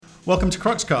Welcome to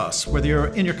Cruxcast. Whether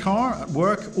you're in your car, at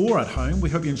work, or at home,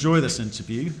 we hope you enjoy this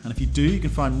interview. And if you do, you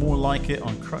can find more like it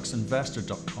on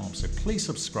cruxinvestor.com. So please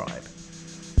subscribe.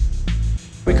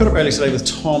 We caught up earlier today with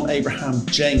Tom Abraham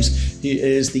James. He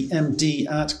is the MD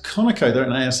at Conoco. They're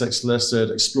an ASX listed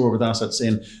explorer with assets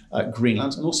in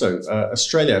Greenland and also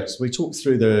Australia. So we talked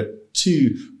through the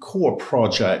two core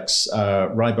projects,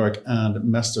 Ryberg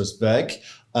and Mestersvig.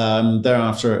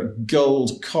 Thereafter,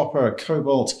 gold, copper,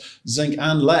 cobalt, zinc,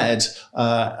 and lead.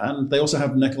 And they also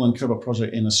have nickel and cobalt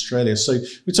project in Australia. So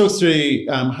we talked through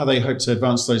how they hope to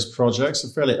advance those projects, a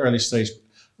fairly early stage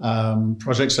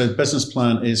project. So the business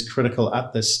plan is critical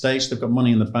at this stage. They've got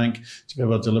money in the bank to be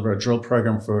able to deliver a drill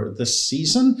program for this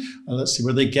season. Let's see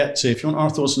where they get to. If you want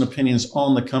our thoughts and opinions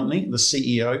on the company, the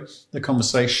CEO, the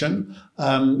conversation,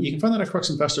 you can find that at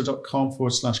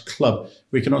cruxinvestor.com/club,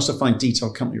 where you can also find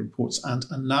detailed company reports and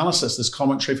analysis. There's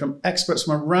commentary from experts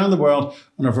from around the world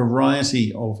on a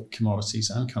variety of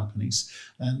commodities and companies.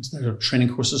 And there are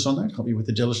training courses on there to help you with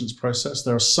the diligence process.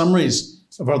 There are summaries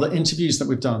of other interviews that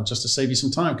we've done just to save you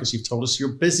some time because you've told us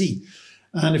you're busy.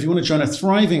 And if you want to join a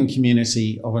thriving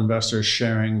community of investors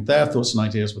sharing their thoughts and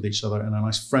ideas with each other in a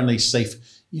nice, friendly, safe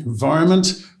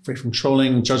environment, free from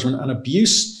trolling, judgment, and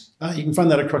abuse, you can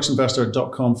find that at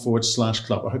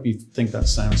cruxinvestor.com/club. I hope you think that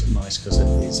sounds nice because it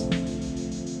is.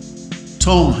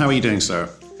 Tom, how are you doing, sir?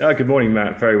 Good morning,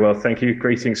 Matt. Very well, thank you.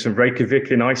 Greetings from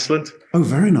Reykjavik in Iceland. Oh,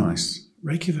 very nice.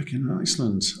 Reykjavik in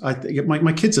Iceland.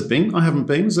 My kids have been. I haven't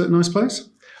been. Is it a nice place?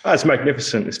 It's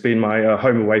magnificent. It's been my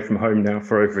home away from home now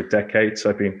for over a decade. So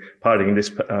I've been working in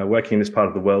this part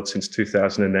of the world since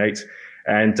 2008.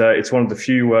 And it's one of the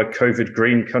few COVID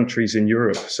green countries in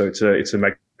Europe. So it's a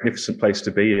magnificent place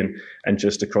to be in, and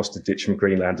just across the ditch from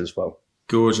Greenland as well.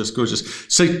 Gorgeous, gorgeous.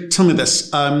 So tell me this.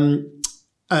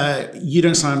 You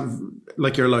don't sound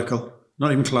like you're local,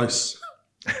 not even close.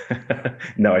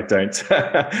 No, I don't.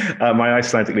 My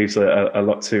Icelandic leaves a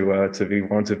lot to be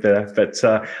wanted there. But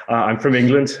I'm from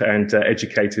England and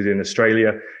educated in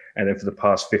Australia. And then for the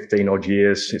past 15 odd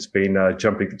years, it's been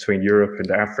jumping between Europe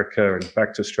and Africa and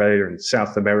back to Australia and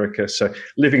South America. So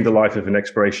living the life of an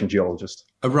exploration geologist.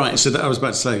 Oh, right. So I was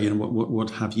about to say,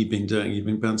 what have you been doing? You've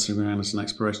been bouncing around as an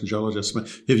exploration geologist. Who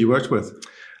have you worked with?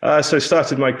 So I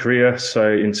started my career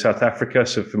in South Africa.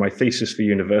 So for my thesis for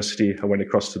university, I went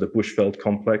across to the Bushveld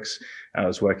complex. I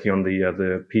was working on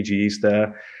the PGEs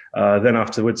there. Then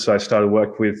afterwards, I started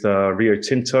work with Rio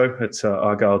Tinto at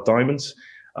Argyle Diamonds.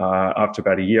 After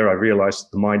about a year, I realized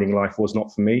that the mining life was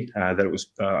not for me, that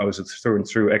I was a through and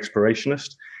through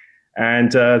explorationist.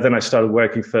 And then I started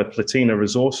working for Platina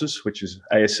Resources, which is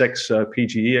ASX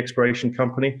PGE exploration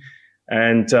company.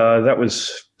 And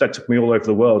that took me all over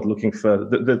the world looking for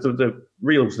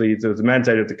the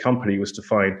mandate of the company was to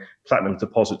find platinum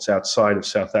deposits outside of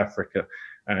South Africa.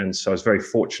 And so I was very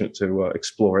fortunate to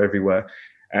explore everywhere.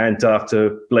 And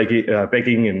after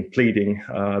begging and pleading,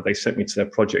 they sent me to their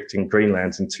project in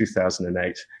Greenland in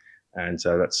 2008. And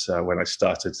that's when I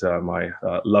started my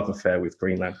love affair with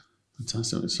Greenland.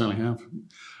 Fantastic, we certainly have.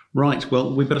 Right,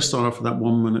 well, we better start off with that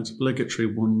obligatory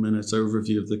 1 minute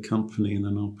overview of the company, and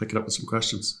then I'll pick it up with some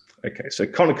questions. Okay, so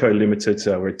Conoco Limited,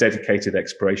 we're a dedicated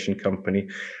exploration company.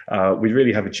 We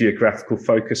really have a geographical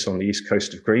focus on the east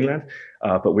coast of Greenland,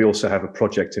 but we also have a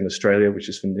project in Australia, which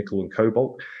is for nickel and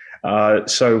cobalt.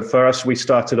 So for us, we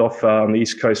started off on the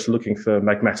east coast looking for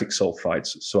magmatic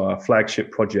sulfides. So our flagship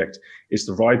project is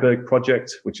the Ryberg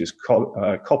project, which is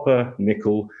copper,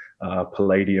 nickel,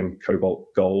 palladium,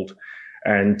 cobalt, gold.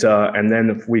 And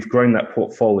then we've grown that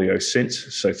portfolio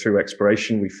since. So through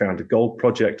exploration, we found a gold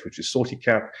project, which is Salty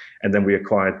Cap, and then we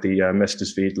acquired the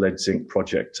Mestersvig lead zinc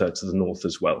project to the north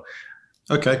as well.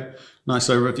 Okay, nice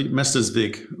overview.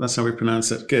 Mestersvig, that's how we pronounce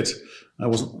it. Good. That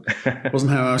wasn't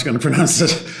how I was going to pronounce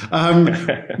it.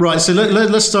 Right, so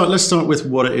let's start with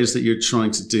what it is that you're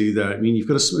trying to do there. I mean, you've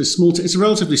got it's a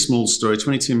relatively small story,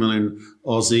 22 million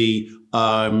Aussie.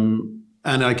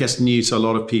 And I guess new to a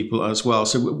lot of people as well.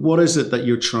 So what is it that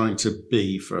you're trying to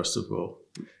be, first of all?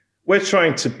 We're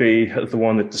trying to be the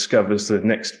one that discovers the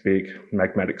next big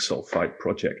magmatic sulfide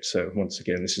project. So once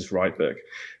again, this is Ryberg.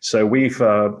 So we've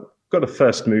got a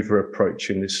first mover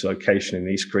approach in this location in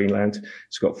East Greenland.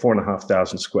 It's got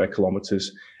 4,500 square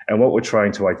kilometers. And what we're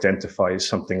trying to identify is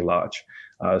something large.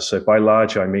 So by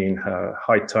large, I mean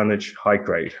high tonnage, high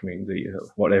grade. I mean,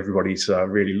 what everybody's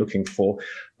really looking for,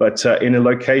 but in a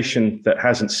location that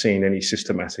hasn't seen any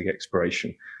systematic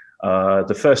exploration.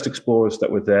 The first explorers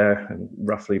that were there,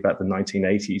 roughly about the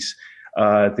 1980s,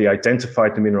 they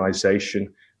identified the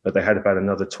mineralization, but they had about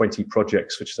another 20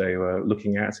 projects which they were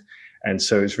looking at. And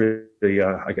so it's really,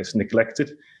 I guess,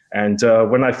 neglected. And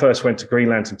when I first went to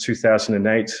Greenland in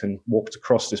 2008 and walked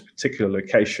across this particular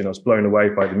location, I was blown away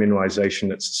by the mineralization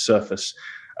that's the surface.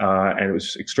 And it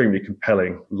was extremely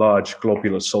compelling, large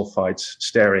globular sulfides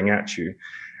staring at you.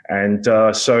 And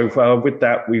so with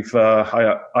that,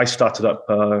 I started up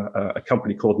a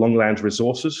company called Longland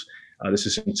Resources. This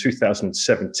is in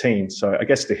 2017. So I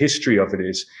guess the history of it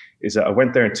is that I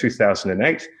went there in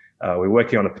 2008. We're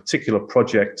working on a particular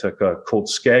project called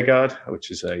Skaregard,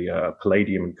 which is a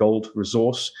palladium and gold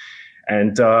resource.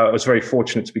 And I was very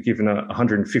fortunate to be given a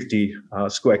 150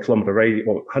 square kilometer radius,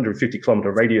 or 150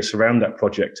 kilometer radius around that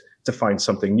project to find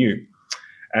something new.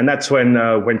 And that's when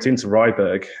I went into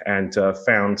Ryberg and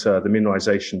found the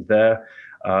mineralization there.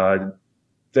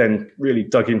 Then really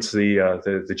dug into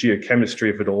the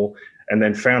geochemistry of it all, and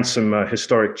then found some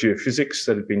historic geophysics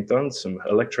that had been done, some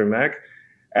electromag.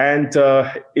 And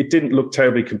it didn't look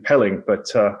terribly compelling,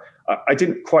 but I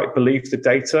didn't quite believe the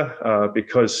data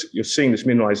because you're seeing this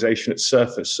mineralization at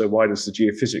surface. So why does the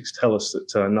geophysics tell us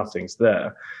that nothing's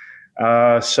there?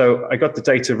 So I got the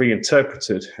data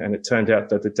reinterpreted, and it turned out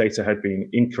that the data had been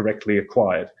incorrectly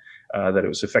acquired, that it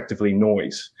was effectively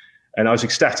noise. And I was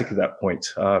ecstatic at that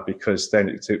point because then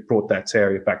it brought that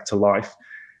area back to life.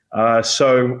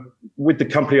 So with the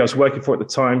company I was working for at the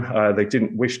time, they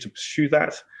didn't wish to pursue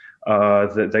that.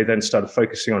 They then started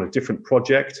focusing on a different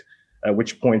project, at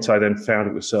which point I then found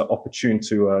it was opportune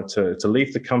to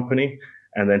leave the company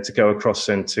and then to go across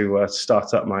and to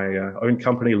start up my own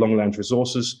company, Longland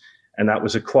Resources. And that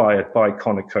was acquired by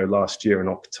Conoco last year in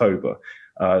October.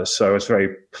 So I was very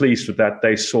pleased with that.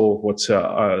 They saw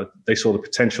they saw the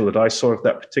potential that I saw of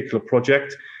that particular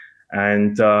project.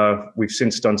 And we've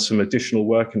since done some additional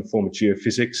work in the form of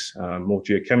geophysics, more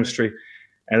geochemistry.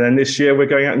 And then this year we're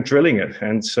going out and drilling it,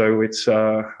 and so it's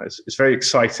very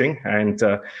exciting, and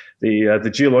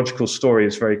the geological story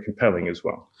is very compelling as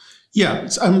well. Yeah,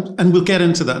 and we'll get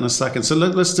into that in a second. So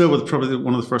let's deal with probably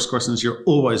one of the first questions you're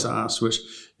always asked, which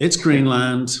it's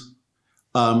Greenland.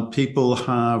 People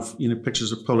have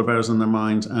pictures of polar bears in their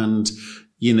mind, and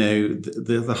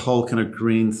the whole kind of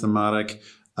green thematic,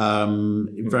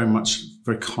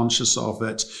 very conscious of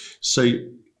it. So.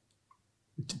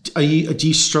 Do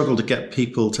you struggle to get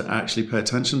people to actually pay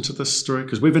attention to this story?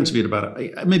 Because we've interviewed about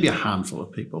it, maybe a handful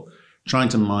of people trying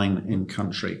to mine in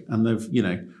country, and they've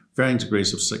varying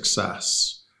degrees of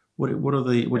success. What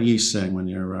are you seeing when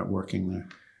you're working there?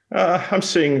 I'm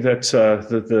seeing that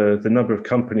the number of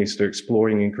companies that are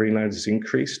exploring in Greenland has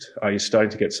increased. You're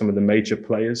starting to get some of the major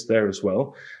players there as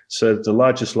well. So the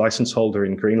largest license holder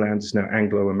in Greenland is now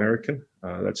Anglo American.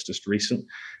 That's just recent.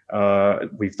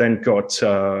 We've then got,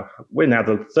 we're now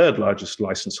the third largest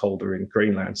license holder in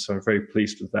Greenland, so I'm very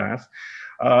pleased with that.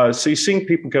 So you're seeing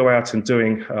people go out and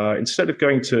doing, instead of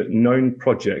going to known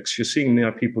projects, you're seeing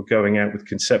now people going out with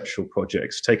conceptual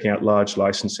projects, taking out large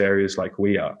license areas like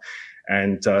we are.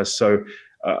 And so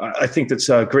I think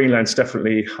that Greenland's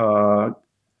definitely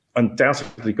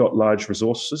undoubtedly got large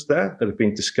resources there that have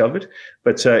been discovered,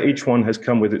 but each one has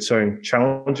come with its own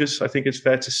challenges, I think it's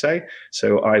fair to say.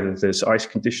 So either there's ice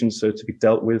conditions that are to be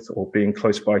dealt with, or being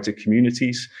close by to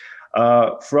communities.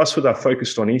 For us, with our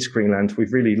focus on East Greenland,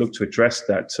 we've really looked to address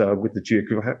that with the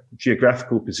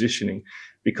geographical positioning,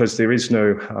 because there is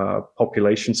no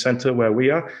population center where we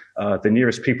are. The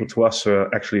nearest people to us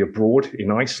are actually abroad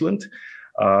in Iceland.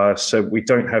 So we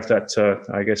don't have that,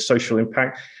 social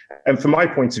impact. And from my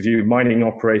point of view, mining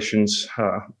operations,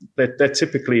 they're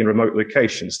typically in remote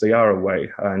locations. They are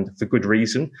away, and for good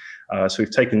reason. So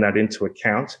we've taken that into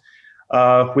account.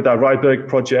 With our Ryberg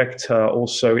project,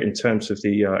 also in terms of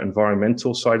the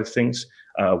environmental side of things,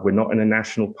 we're not in a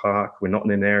national park. We're not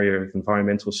in an area of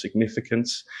environmental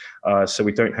significance. So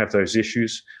we don't have those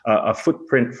issues. Our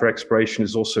footprint for exploration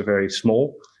is also very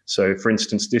small. So, for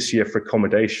instance, this year for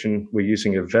accommodation, we're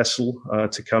using a vessel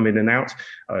to come in and out.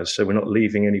 So we're not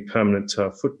leaving any permanent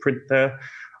footprint there.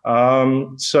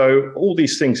 So all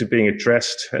these things are being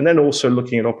addressed, and then also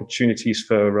looking at opportunities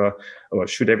for,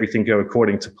 should everything go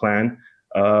according to plan,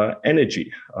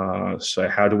 energy. So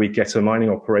how do we get a mining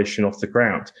operation off the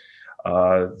ground?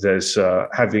 There's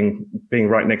being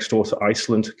right next door to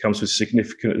Iceland comes with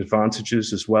significant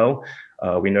advantages as well.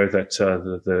 We know that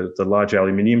the large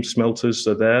aluminium smelters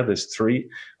are there. There's 3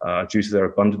 due to their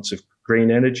abundance of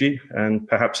green energy, and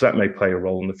perhaps that may play a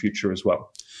role in the future as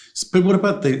well. But what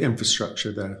about the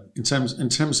infrastructure there in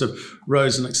terms of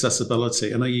roads and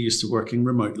accessibility? I know you're used to working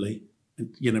remotely,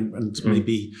 and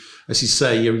maybe, as you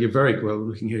say, you're very well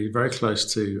looking here. You're very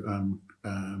close to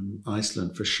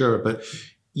Iceland for sure, but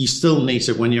you still need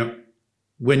to, when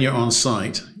you're on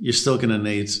site, you're still going to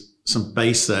need some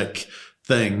basic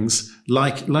things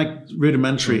like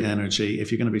rudimentary energy.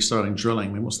 If you're going to be starting drilling,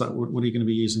 I mean, what are you going to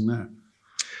be using there?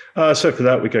 So for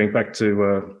that, we're going back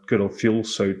to good old fuel.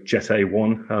 So Jet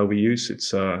A1 we use.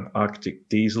 It's Arctic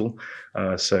diesel.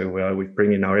 So we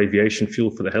bring in our aviation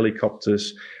fuel for the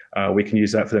helicopters. We can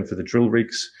use that for the drill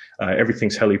rigs.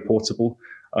 Everything's heli-portable.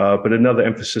 But another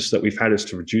emphasis that we've had is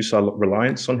to reduce our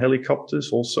reliance on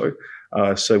helicopters also.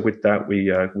 So with that,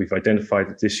 we've identified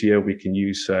that this year we can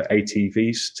use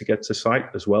ATVs to get to site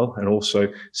as well, and also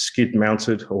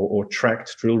skid-mounted or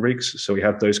tracked drill rigs. So we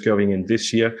have those going in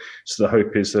this year. So the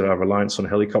hope is that our reliance on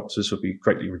helicopters will be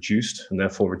greatly reduced and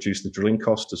therefore reduce the drilling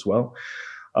cost as well.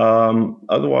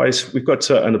 Otherwise, we've got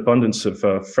an abundance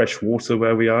of fresh water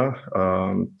where we are.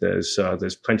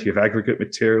 There's plenty of aggregate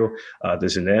material.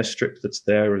 There's an airstrip that's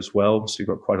there as well. So you've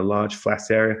got quite a large flat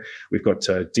area. We've got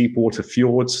deep water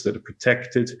fjords that are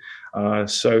protected.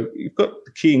 So you've got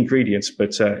the key ingredients,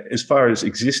 but as far as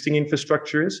existing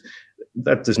infrastructure is,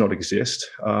 that does not exist.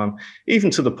 Even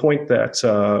to the point that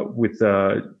with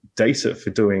data for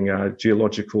doing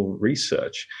geological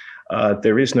research,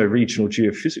 there is no regional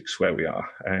geophysics where we are.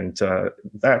 And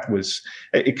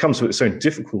it comes with its own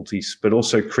difficulties, but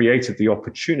also created the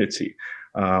opportunity.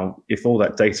 If all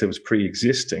that data was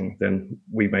pre-existing, then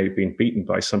we may have been beaten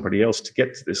by somebody else to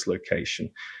get to this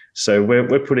location. So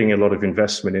we're putting a lot of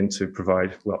investment in to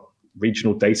provide,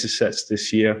 regional data sets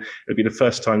this year. It'll be the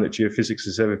first time that geophysics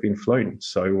has ever been flown.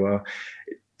 So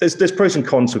there's pros and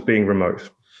cons of being remote.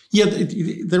 Yeah,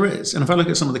 there is. And if I look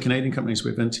at some of the Canadian companies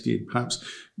we've interviewed, perhaps,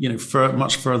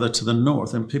 much further to the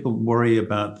north, and people worry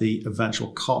about the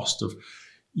eventual cost of,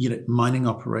 mining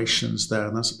operations there.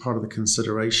 And that's a part of the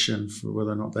consideration for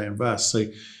whether or not they invest. So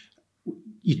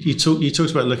you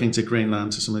talked about looking to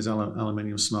Greenland, to some of these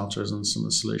aluminium smelters and some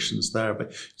of the solutions there.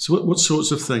 But so what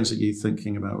sorts of things are you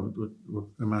thinking about or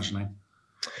imagining?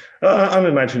 I'm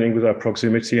imagining with our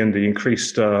proximity and the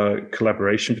increased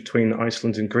collaboration between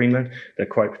Iceland and Greenland, that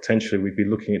quite potentially we'd be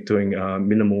looking at doing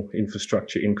minimal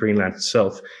infrastructure in Greenland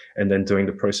itself and then doing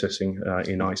the processing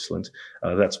in Iceland.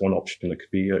 That's one option that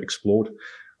could be explored.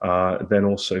 Then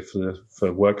also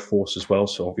for workforce as well.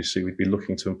 So obviously we'd be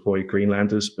looking to employ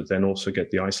Greenlanders, but then also get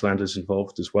the Icelanders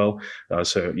involved as well.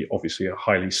 So obviously a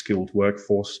highly skilled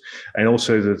workforce. And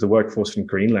also the workforce in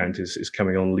Greenland is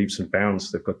coming on leaps and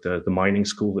bounds. They've got the mining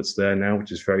school that's there now,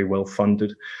 which is very well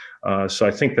funded. So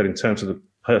I think that in terms of the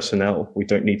personnel, we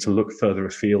don't need to look further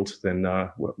afield than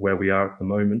where we are at the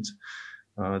moment.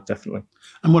 Definitely.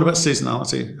 And what about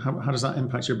seasonality? How does that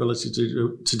impact your ability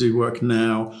to do work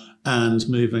now and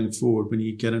moving forward when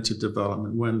you get into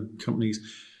development, when companies,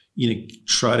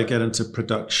 try to get into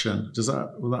production?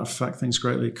 Will that affect things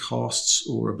greatly, costs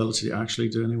or ability to actually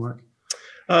do any work?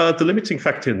 The limiting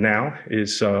factor now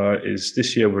is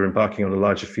this year we're embarking on a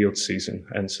larger field season.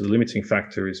 And so the limiting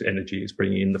factor is energy, is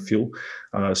bringing in the fuel.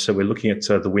 So we're looking at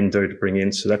the window to bring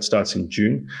in. So that starts in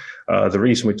June. The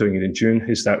reason we're doing it in June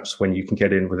is that's when you can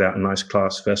get in without a nice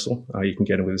class vessel. You can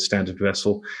get in with a standard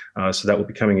vessel. So that will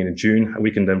be coming in June.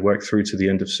 We can then work through to the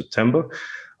end of September.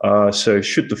 So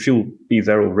should the fuel be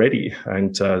there already,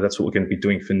 and that's what we're going to be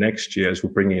doing for next year, is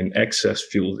we'll bring in excess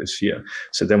fuel this year.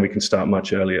 So then we can start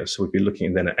much earlier. So we'll be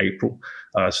looking then at April.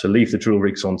 So leave the drill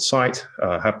rigs on site,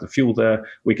 have the fuel there.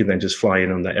 We can then just fly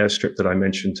in on the airstrip that I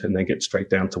mentioned and then get straight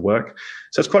down to work.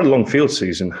 So it's quite a long field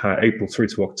season, April through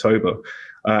to October.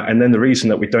 And then the reason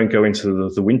that we don't go into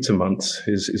the winter months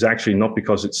is actually not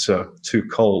because it's too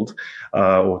cold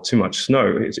or too much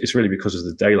snow. It's really because of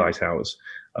the daylight hours.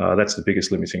 That's the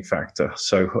biggest limiting factor.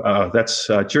 So that's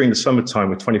during the summertime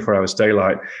with 24 hours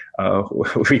daylight,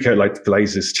 we go like the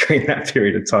blazes during that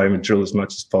period of time and drill as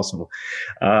much as possible.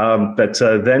 But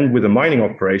then with a mining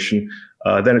operation,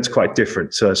 then it's quite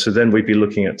different. So then we'd be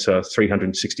looking at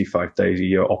 365 days a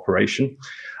year operation.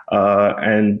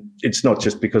 And it's not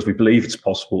just because we believe it's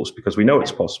possible, it's because we know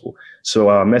it's possible. So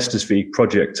our Mestersvik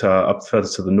project up further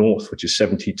to the north, which is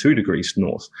 72 degrees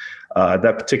north,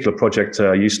 that particular project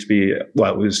used to be, it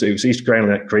was East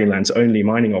Greenland's only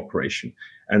mining operation,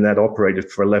 and that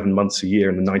operated for 11 months a year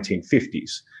in the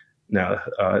 1950s. Now,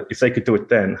 if they could do it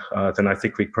then I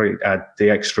think we'd probably add the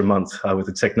extra month with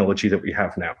the technology that we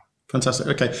have now. Fantastic.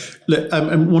 Okay. Look,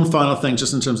 and one final thing,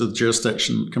 just in terms of the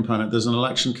jurisdiction component, there's an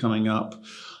election coming up,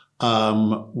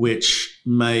 which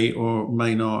may or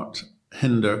may not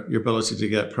hinder your ability to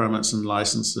get permits and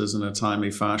licenses in a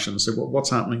timely fashion. So what's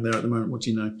happening there at the moment? What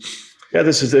do you know? Yeah,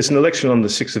 there's an election on the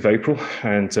 6th of April,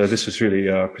 and this was really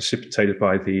precipitated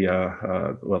by the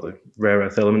rare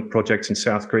earth element project in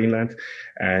South Greenland,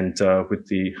 and with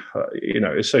the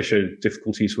associated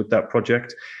difficulties with that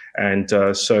project. And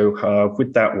so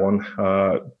with that one,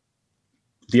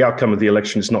 the outcome of the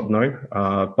election is not known,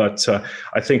 but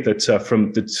I think that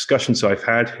from the discussions I've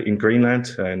had in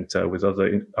Greenland and with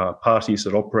other parties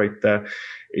that operate there,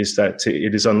 is that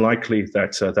it is unlikely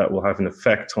that that will have an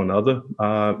effect on other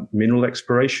mineral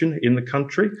exploration in the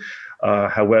country.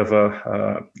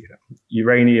 However,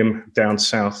 uranium down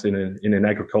south in an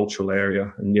agricultural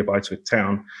area nearby to a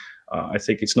town, I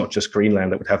think it's not just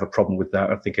Greenland that would have a problem with that.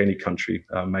 I think any country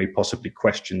may possibly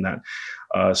question that.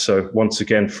 So once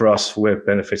again, for us, we're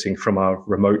benefiting from our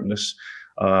remoteness,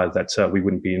 that we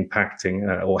wouldn't be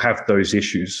impacting or have those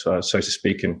issues, so to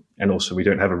speak. And also we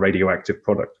don't have a radioactive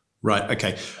product. Right.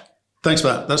 Okay. Thanks for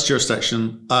that. That's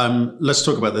jurisdiction. Let's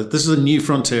talk about this. This is a new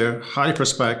frontier, highly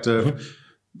prospective.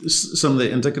 Mm-hmm. Some of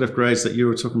the indicative grades that you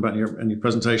were talking about in your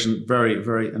presentation, very,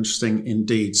 very interesting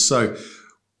indeed. So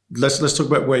let's talk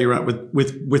about where you're at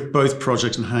with both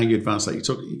projects and how you advance that.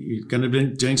 You're going to be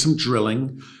doing some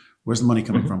drilling. Where's the money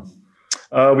coming from?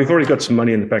 We've already got some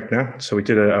money in the bank now. So we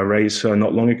did a raise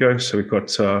not long ago. So we've got,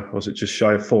 just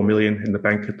shy of 4 million in the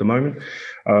bank at the moment.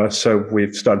 So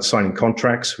we've started signing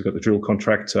contracts. We've got the drill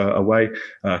contract away.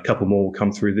 A couple more will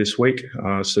come through this week.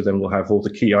 So then we'll have all the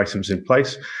key items in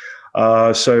place.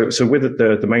 So with it,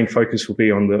 the main focus will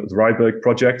be on the Ryberg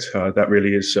project. That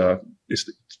really is,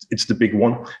 it's the big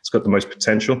one. It's got the most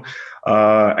potential.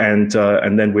 And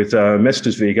then with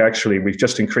Mestersvig, actually, we've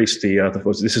just increased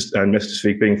this is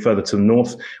Mestersvig being further to the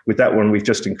north. With that one, we've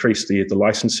just increased the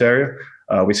license area.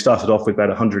 We started off with about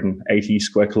 180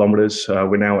 square kilometers.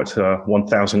 We're now at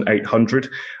 1,800.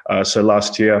 So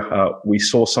last year, we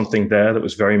saw something there that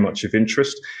was very much of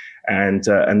interest. And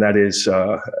that is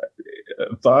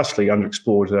vastly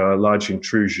underexplored large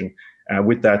intrusion.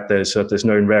 With that, there's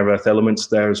known rare earth elements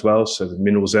there as well. So the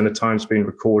mineral xenotime's been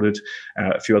recorded,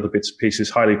 a few other bits and pieces,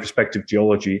 highly prospective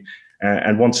geology.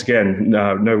 And once again,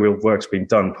 no real work's been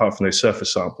done apart from those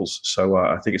surface samples. So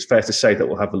I think it's fair to say that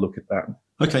we'll have a look at that.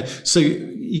 Okay, so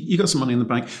you got some money in the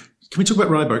bank. Can we talk about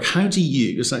Ryberg? How do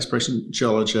you, as an exploration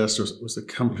geologist, or was the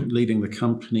company leading the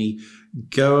company,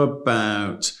 go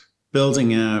about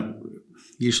building out,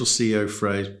 usual CEO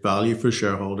phrase, value for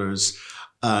shareholders,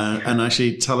 and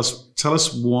actually tell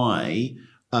us why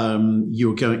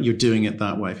you're doing it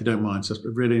that way, if you don't mind. So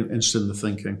I'm really interested in the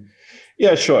thinking.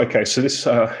 Yeah, sure. Okay. So this,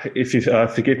 if you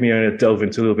forgive me, I'm going to delve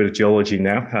into a little bit of geology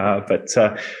now. But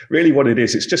really what it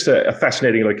is, it's just a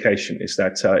fascinating location. Is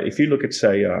that if you look at,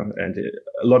 say, and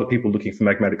a lot of people looking for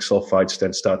magmatic sulfides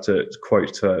then start to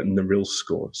quote Norilsk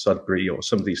or Sudbury or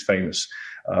some of these famous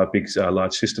big,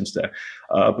 large systems there.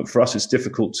 But for us, it's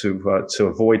difficult to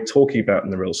avoid talking about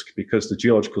Norilsk because the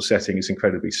geological setting is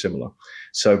incredibly similar.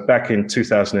 So back in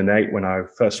 2008, when I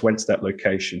first went to that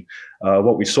location,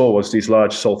 what we saw was these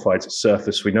large sulfides at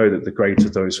surface. We know that the grades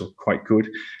of those are quite good.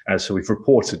 So we've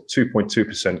reported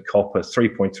 2.2% copper,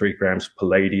 3.3 grams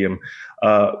palladium.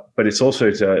 But it's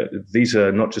also, these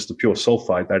are not just the pure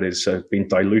sulfide that is being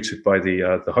diluted by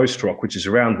the host rock, which is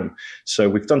around them. So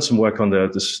we've done some work on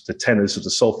the tenors of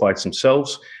the sulfides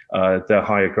themselves. They're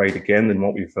higher grade again than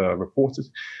what we've reported.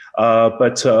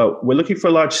 But we're looking for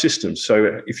a large system.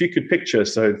 So if you could picture,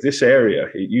 so this area,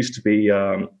 it used to be,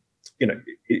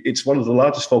 it's one of the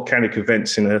largest volcanic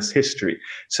events in Earth's history.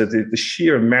 So the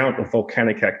sheer amount of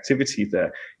volcanic activity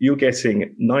there, you're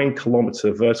getting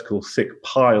 9-kilometer vertical thick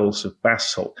piles of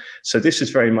basalt. So this is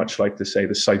very much like the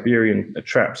Siberian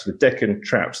traps, the Deccan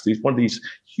traps, one of these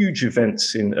huge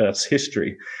events in Earth's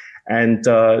history. And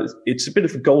it's a bit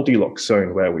of a Goldilocks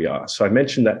zone where we are. So I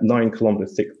mentioned that 9-kilometer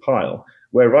thick pile.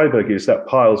 Where Ryberg is, that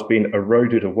pile's been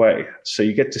eroded away. So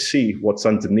you get to see what's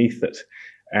underneath it.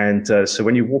 And so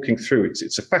when you're walking through,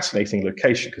 it's a fascinating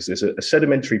location because there's a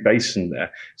sedimentary basin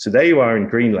there. So there you are in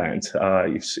Greenland.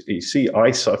 You see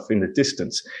ice off in the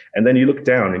distance. And then you look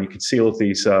down and you can see all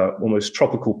these almost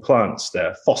tropical plants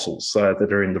there, fossils that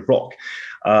are in the rock.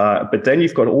 But then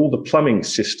you've got all the plumbing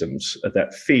systems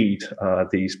that feed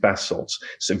these basalts.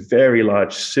 So very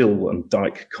large sill and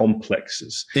dike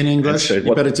complexes. In English? So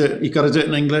you've got to do it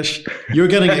in English. You're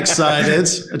getting excited.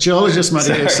 A geologist might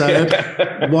get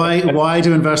excited. Why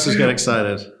do investors get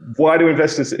excited? Why do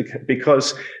investors?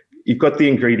 Because you've got the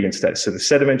ingredients there. So the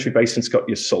sedimentary basin's got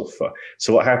your sulfur.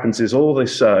 So what happens is all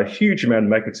this huge amount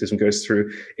of magnetism goes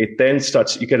through. It then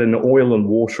you get an oil and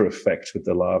water effect with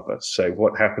the lava. So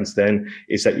what happens then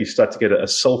is that you start to get a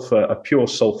pure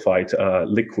sulfide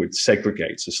liquid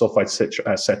segregates, a sulfide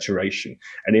saturation.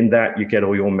 And in that, you get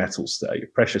all your metals there, your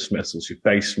precious metals, your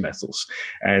base metals.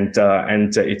 And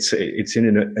it's in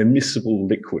an immiscible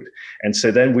liquid. And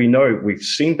so then we've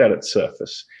seen that at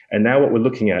surface. And now what we're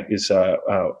looking at is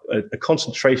a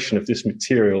concentration of this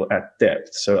material at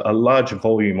depth, so a large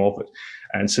volume of it.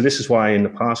 And so this is why in the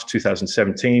past,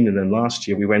 2017, and then last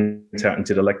year, we went out and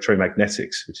did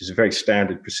electromagnetics, which is a very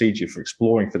standard procedure for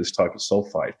exploring for this type of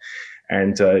sulfide.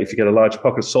 And if you get a large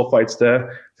pocket of sulfides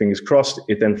there, fingers crossed,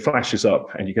 it then flashes up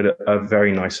and you get a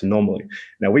very nice anomaly.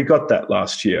 Now, we got that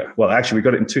last year. Well, actually, we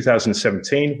got it in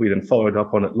 2017. We then followed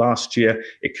up on it last year.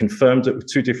 It confirmed it with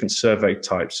 2 different survey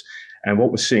types. And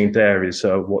what we're seeing there is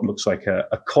what looks like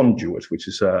a conduit, which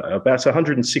is about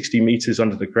 160 meters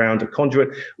under the ground, a conduit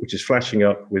which is flashing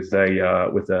up with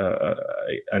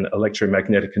an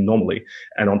electromagnetic anomaly.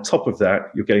 And on top of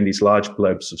that, you're getting these large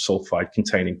blebs of sulfide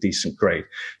containing decent grade.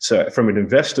 So from an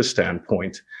investor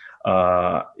standpoint,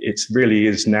 it really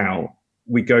is now,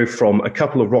 we go from a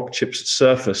couple of rock chips at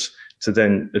surface to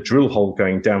then a drill hole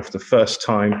going down for the first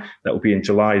time. That will be in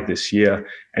July this year.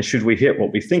 And should we hit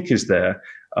what we think is there,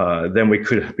 then we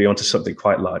could be onto something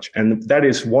quite large. And that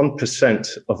is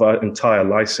 1% of our entire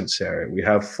license area. We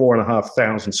have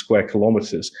 4,500 square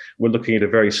kilometers. We're looking at a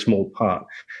very small part.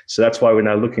 So that's why we're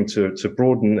now looking to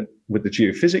broaden with the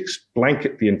geophysics,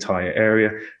 blanket the entire area,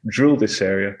 drill this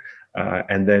area,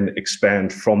 and then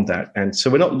expand from that. And so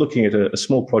we're not looking at a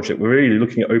small project. We're really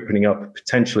looking at opening up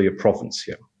potentially a province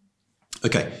here.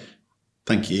 Okay,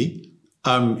 thank you.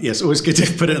 Yes, always good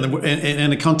to put it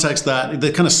in a context that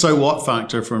the kind of so what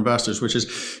factor for investors, which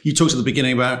is you talked at the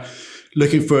beginning about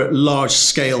looking for large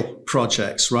scale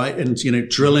projects, right? And,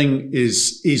 drilling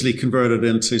is easily converted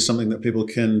into something that people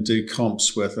can do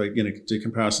comps with, or, do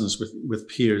comparisons with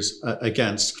peers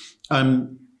against.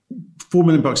 $4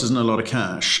 million isn't a lot of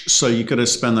cash, so you've got to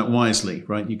spend that wisely,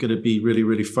 right? You've got to be really,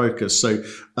 really focused. So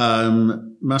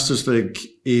Mastersvig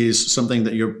is something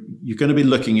that you're going to be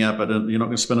looking at, but you're not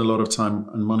going to spend a lot of time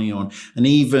and money on. And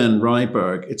even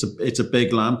Ryberg, it's a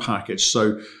big land package.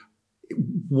 So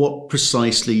what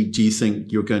precisely do you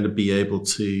think you're going to be able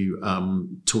to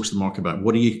talk to the market about?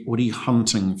 What are you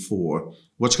hunting for?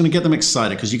 What's going to get them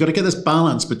excited? Because you've got to get this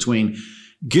balance between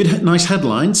good, nice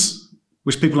headlines,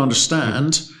 which people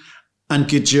understand, and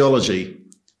good geology.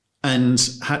 And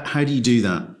how do you do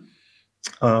that?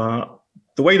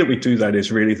 The way that we do that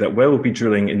is really that where we'll be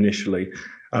drilling initially,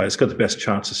 it's got the best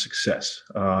chance of success.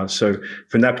 So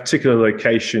from that particular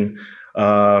location,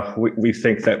 we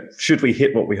think that should we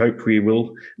hit what we hope we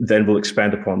will, then we'll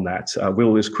expand upon that.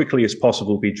 We'll as quickly as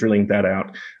possible be drilling that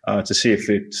out to see if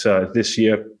it's this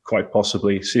year, quite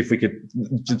possibly, see if we could.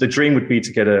 The dream would be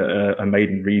to get a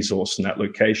maiden resource in that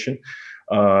location.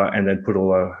 And then put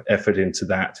all our effort into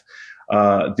that.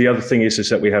 The other thing is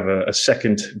that we have a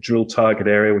second drill target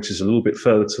area, which is a little bit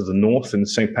further to the north in the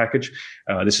same package.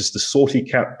 This is the Salty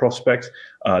Cap prospect.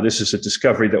 This is a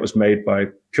discovery that was made by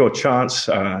pure chance.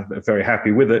 Very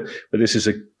happy with it, but this is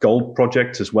a gold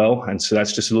project as well. And so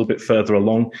that's just a little bit further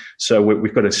along. So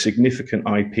we've got a significant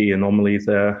IP anomaly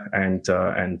there and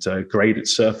grade at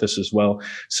surface as well.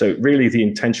 So really the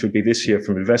intention would be this year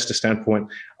from an investor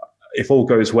standpoint, if all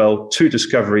goes well, 2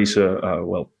 discoveries are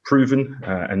well proven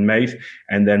and made,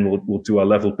 and then we'll do our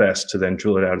level best to then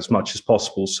drill it out as much as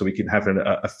possible so we can have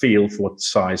a feel for what the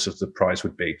size of the prize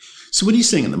would be. So what are you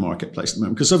seeing in the marketplace at the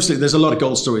moment? Because obviously there's a lot of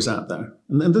gold stories out there.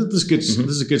 And there's good, This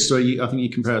is a good story. I think you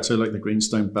compare it to like the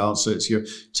Greenstone Belt, so it's your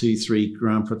 2-3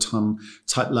 gram per ton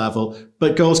type level.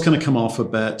 But gold's kind of come off a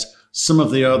bit. Some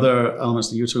of the other elements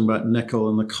that you're talking about, nickel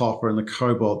and the copper and the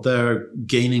cobalt, they're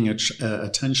gaining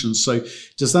attention. So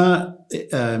does that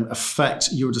affect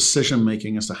your decision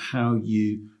making as to how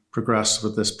you progress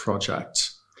with this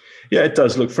project? Yeah, it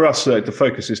does. Look, for us, the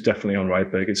focus is definitely on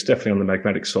Ryberg. It's definitely on the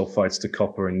magmatic sulfides, the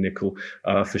copper and nickel,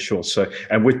 for sure. So,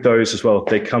 and with those as well,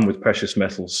 they come with precious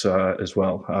metals as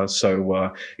well.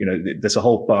 There's a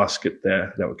whole basket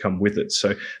there that would come with it.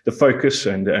 So the focus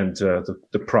and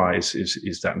the prize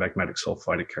is that magmatic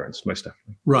sulfide occurrence, most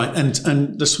definitely. Right,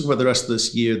 and let's talk about the rest of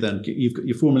this year. Then you've got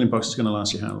your $4 million is going to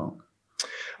last you how long?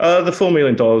 The $4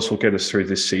 million will get us through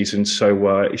this season.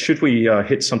 So should we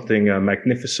hit something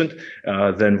magnificent,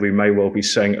 then we may well be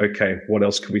saying, okay, what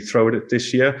else can we throw at it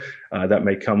this year? That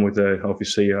may come with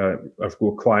obviously a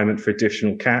requirement for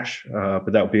additional cash,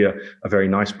 but that would be a very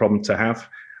nice problem to have.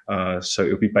 So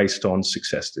it'll be based on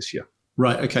success this year.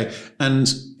 Right. Okay.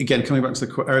 And again, coming back to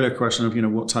the earlier question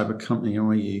of, what type of company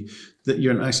are you? That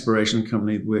you're an exploration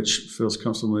company which feels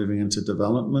comfortable moving into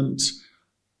development.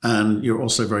 And you're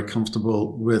also very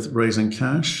comfortable with raising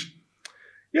cash?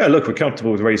 Yeah, look, we're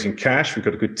comfortable with raising cash. We've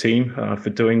got a good team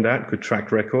for doing that, good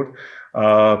track record.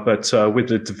 But with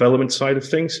the development side of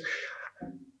things,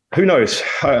 Who knows?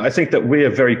 I think that we are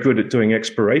very good at doing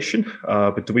exploration,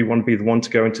 but do we want to be the one to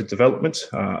go into development?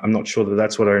 I'm not sure that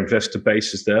that's what our investor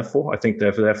base is there for. I think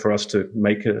they're there for us to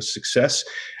make a success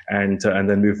and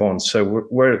then move on. So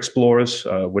we're explorers.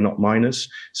 We're not miners.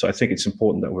 So I think it's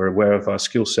important that we're aware of our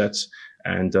skill sets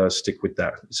and stick with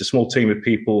that. It's a small team of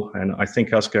people, and I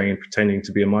think us going and pretending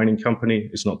to be a mining company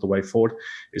is not the way forward.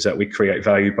 Is that we create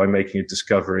value by making a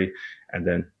discovery and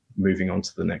then moving on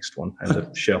to the next one, and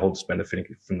the shareholders benefiting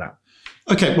from that.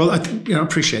 Okay, well, I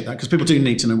appreciate that, because people do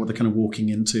need to know what they're kind of walking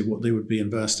into, what they would be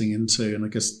investing into, and I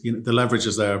guess the leverage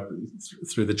is there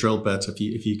through the drill bit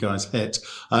if you guys hit.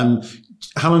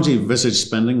 How long do you envisage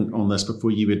spending on this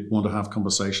before you would want to have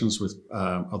conversations with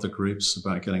other groups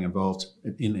about getting involved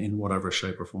in whatever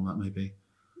shape or form that may be?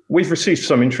 We've received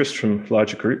some interest from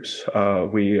larger groups.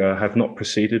 We have not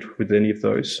proceeded with any of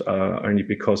those, only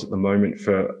because at the moment,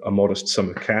 for a modest sum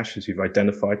of cash, as you've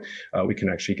identified, we can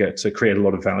actually create a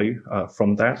lot of value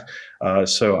from that.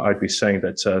 So I'd be saying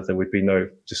that there would be no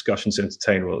discussions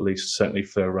entertained, or at least certainly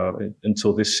for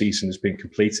until this season has been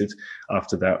completed.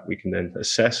 After that, we can then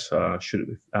assess should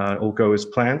it all go as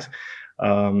planned.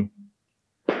 We'll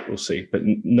see, but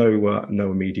no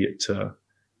immediate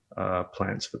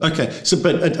plans for that. Okay, so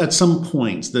but at some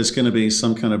point there's going to be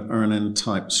some kind of earn-in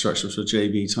type structures or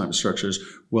JV type structures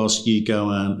whilst you go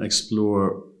and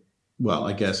explore, well,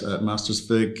 I guess Masters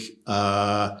Vig,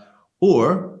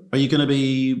 or are you going to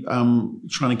be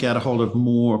trying to get a hold of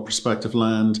more prospective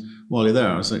land while you're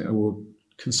there, or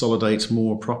consolidate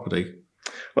more property?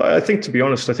 Well, I think, to be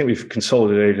honest, I think we've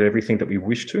consolidated everything that we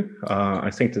wish to. I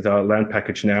think that our land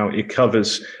package now, it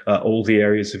covers all the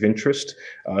areas of interest.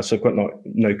 So I've got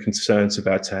no concerns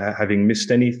about having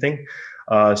missed anything.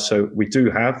 So we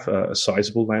do have a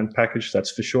sizable land package,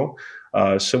 that's for sure.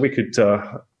 So we could,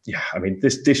 I mean,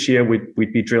 this year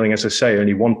we'd be drilling, as I say,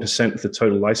 only 1% of the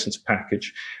total license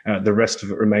package. The rest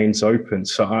of it remains open.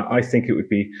 So I think it would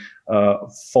be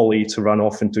folly to run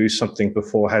off and do something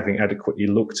before having adequately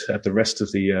looked at the rest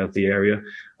of the area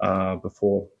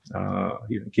before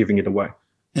giving it away.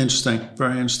 Interesting,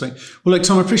 very interesting. Well, look,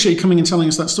 Tom, I appreciate you coming and telling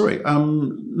us that story.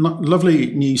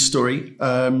 Lovely news story.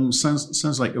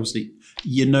 Sounds like obviously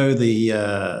you know the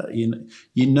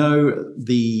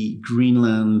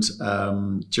Greenland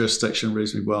jurisdiction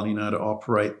reasonably well. You know how to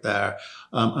operate there.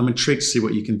 I'm intrigued to see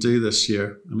what you can do this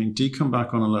year. I mean, do come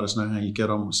back on and let us know how you get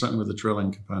on, certainly with the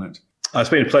drilling component. It's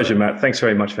been a pleasure, Matt. Thanks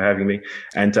very much for having me.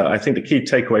 And I think the key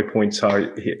takeaway points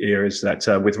here is that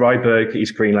with Ryberg,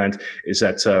 East Greenland, is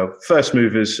that first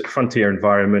movers, frontier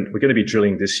environment. We're going to be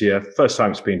drilling this year. First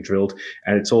time it's been drilled,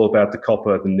 and it's all about the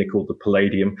copper, the nickel, the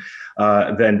palladium.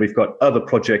 Then we've got other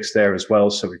projects there as well.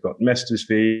 So we've got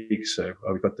Mestersvik, so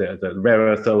we've got the rare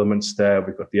earth elements there.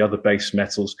 We've got the other base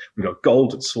metals. We've got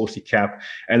gold at Salty Cap.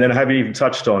 And then I haven't even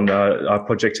touched on our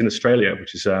project in Australia,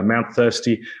 which is Mount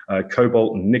Thirsty,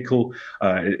 cobalt and nickel.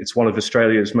 It's one of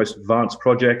Australia's most advanced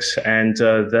projects, and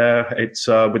there it's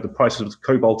with the price of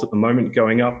cobalt at the moment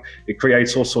going up, it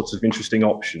creates all sorts of interesting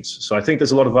options. So I think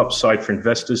there's a lot of upside for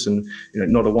investors, and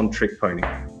not a one-trick pony.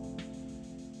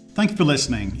 Thank you for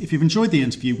listening. If you've enjoyed the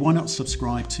interview, why not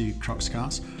subscribe to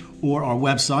Cruxcast or our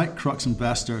website,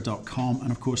 cruxinvestor.com,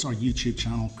 and of course our YouTube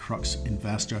channel, Crux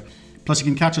Investor. Plus you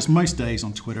can catch us most days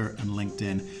on Twitter and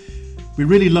LinkedIn. We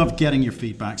really love getting your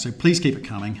feedback, so please keep it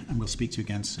coming, and we'll speak to you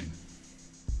again soon.